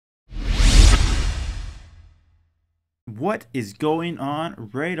What is going on,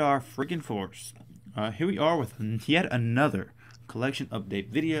 Radar Freaking Force? Here we are with yet another collection update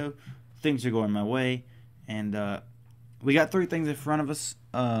video. Things are going my way, and we got three things in front of us.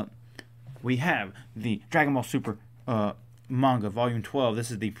 We have the Dragon Ball Super manga, Volume 12.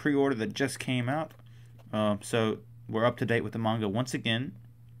 This is the pre-order that just came out, so we're up to date with the manga once again.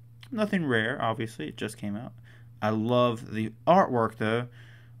 Nothing rare, obviously. It just came out. I love the artwork, though.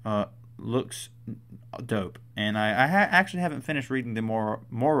 Looks dope, and I actually haven't finished reading the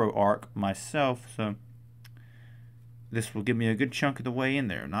Moro arc myself, so this will give me a good chunk of the way in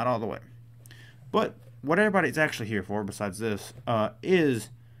there. Not all the way, but what everybody's actually here for, besides this, is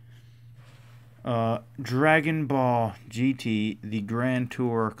Dragon Ball GT, the Grand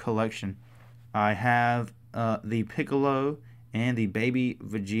Tour Collection. I have the Piccolo and the Baby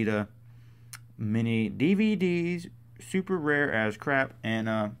Vegeta mini DVDs, super rare as crap,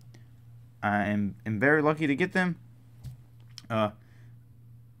 and I am very lucky to get them. A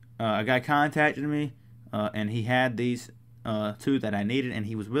guy contacted me, and he had these two that I needed, and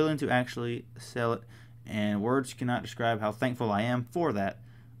he was willing to actually sell it, and words cannot describe how thankful I am for that.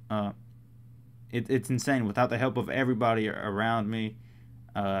 It's insane. Without the help of everybody around me,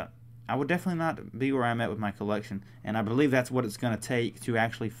 I would definitely not be where I'm at with my collection, and I believe that's what it's going to take to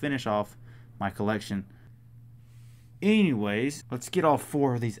actually finish off my collection. Anyways, let's get all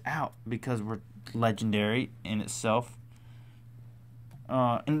four of these out because we're legendary in itself.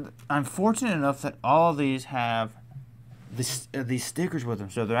 And I'm fortunate enough that all of these have these stickers with them,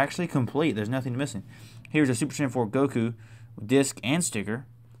 so they're actually complete. There's nothing missing. Here's a Super Saiyan 4 Goku disc and sticker.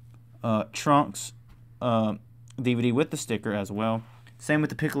 Trunks DVD with the sticker as well. Same with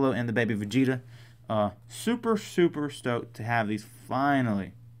the Piccolo and the Baby Vegeta. Super stoked to have these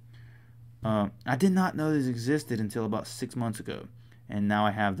finally. I did not know these existed until about 6 months ago, and now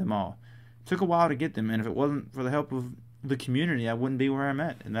I have them all. It took a while to get them, and if it wasn't for the help of the community, I wouldn't be where I'm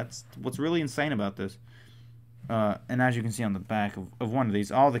at, and that's what's really insane about this. And as you can see on the back of one of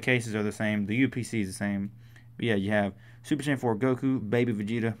these, all the cases are the same, the UPC is the same. But yeah, you have Super Saiyan 4 Goku, Baby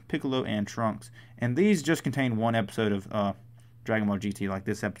Vegeta, Piccolo, and Trunks. And these just contain one episode of Dragon Ball GT, like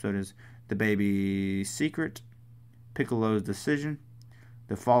this episode is The Baby Secret, Piccolo's Decision,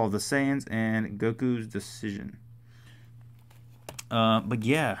 The Fall of the Saiyans, and Goku's Decision. But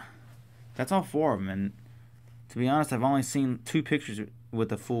yeah, that's all four of them. And to be honest, I've only seen 2 pictures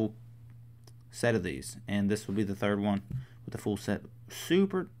with a full set of these, and this will be the third one with the full set.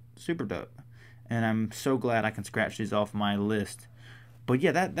 Super dope. And I'm so glad I can scratch these off my list. But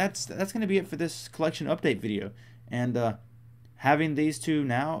yeah, that's going to be it for this collection update video. And having these two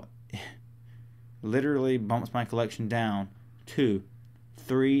now literally bumps my collection down to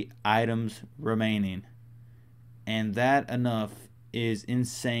 3 items remaining, and that enough is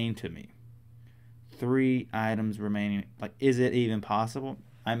insane to me. 3 items remaining. Like, is it even possible?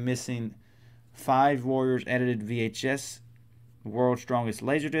 I'm missing 5 Warriors edited VHS, World's Strongest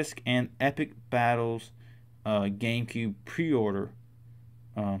Laserdisc, and Epic Battles GameCube pre-order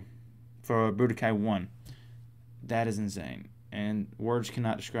for Budokai 1. That is insane, and words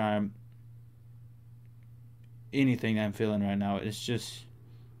cannot describe anything I'm feeling right now. It's just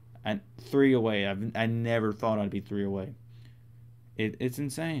 3 away. I never thought I'd be 3 away. It's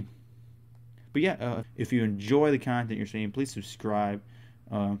insane. But yeah, if you enjoy the content you're seeing, please subscribe.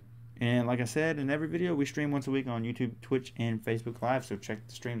 And like I said, in every video, we stream once a week on YouTube, Twitch, and Facebook Live. So check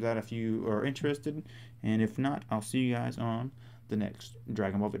the streams out if you are interested. And if not, I'll see you guys on the next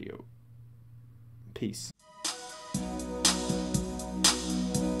Dragon Ball video. Peace.